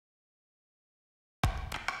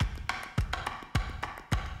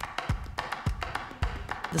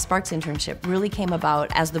The Sparks Internship really came about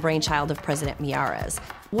as the brainchild of President Miyares.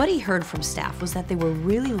 What he heard from staff was that they were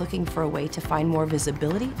really looking for a way to find more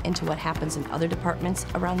visibility into what happens in other departments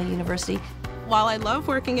around the university. While I love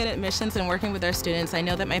working in admissions and working with our students, I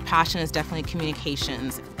know that my passion is definitely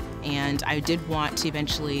communications. And I did want to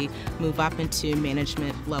eventually move up into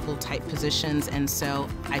management level type positions, and so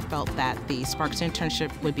I felt that the Sparks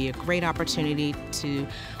Internship would be a great opportunity to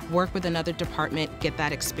work with another department, get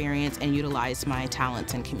that experience, and utilize my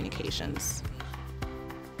talents in communications.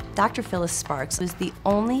 Dr. Phyllis Sparks was the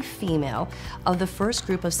only female of the first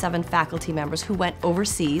group of 7 faculty members who went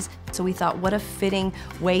overseas, so we thought what a fitting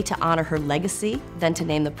way to honor her legacy than to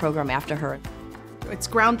name the program after her. It's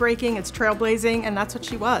groundbreaking, it's trailblazing, and that's what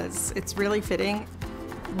she was. It's really fitting.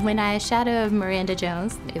 When I shadowed Miranda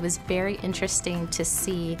Jones, it was very interesting to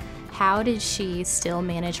see how did she still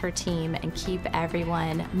manage her team and keep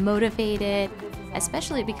everyone motivated,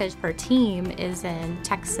 especially because her team is in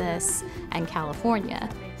Texas and California.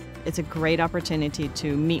 It's a great opportunity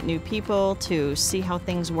to meet new people, to see how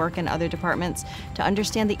things work in other departments, to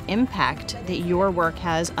understand the impact that your work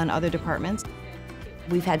has on other departments.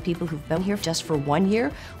 We've had people who've been here just for 1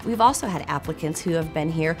 year. We've also had applicants who have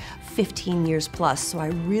been here 15 years plus. So I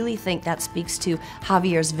really think that speaks to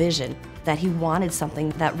Javier's vision, that he wanted something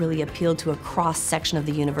that really appealed to a cross-section of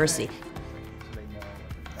the university.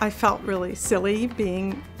 I felt really silly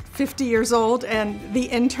being 50 years old and the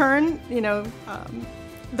intern,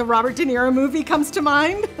 the Robert De Niro movie comes to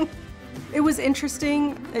mind. It was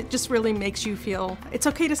interesting. It just really makes you feel it's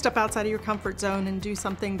okay to step outside of your comfort zone and do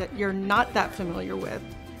something that you're not that familiar with.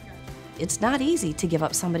 It's not easy to give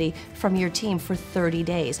up somebody from your team for 30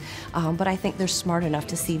 days, but I think they're smart enough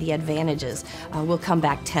to see the advantages will come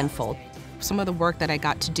back tenfold. Some of the work that I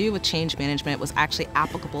got to do with change management was actually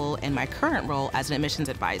applicable in my current role as an admissions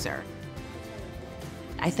advisor.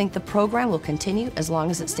 I think the program will continue as long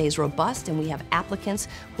as it stays robust and we have applicants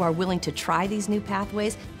who are willing to try these new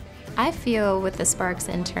pathways. I feel with the Sparks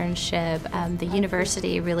Internship, the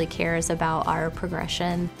university really cares about our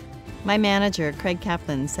progression. My manager, Craig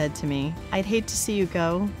Kaplan, said to me, "I'd hate to see you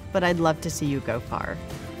go, but I'd love to see you go far."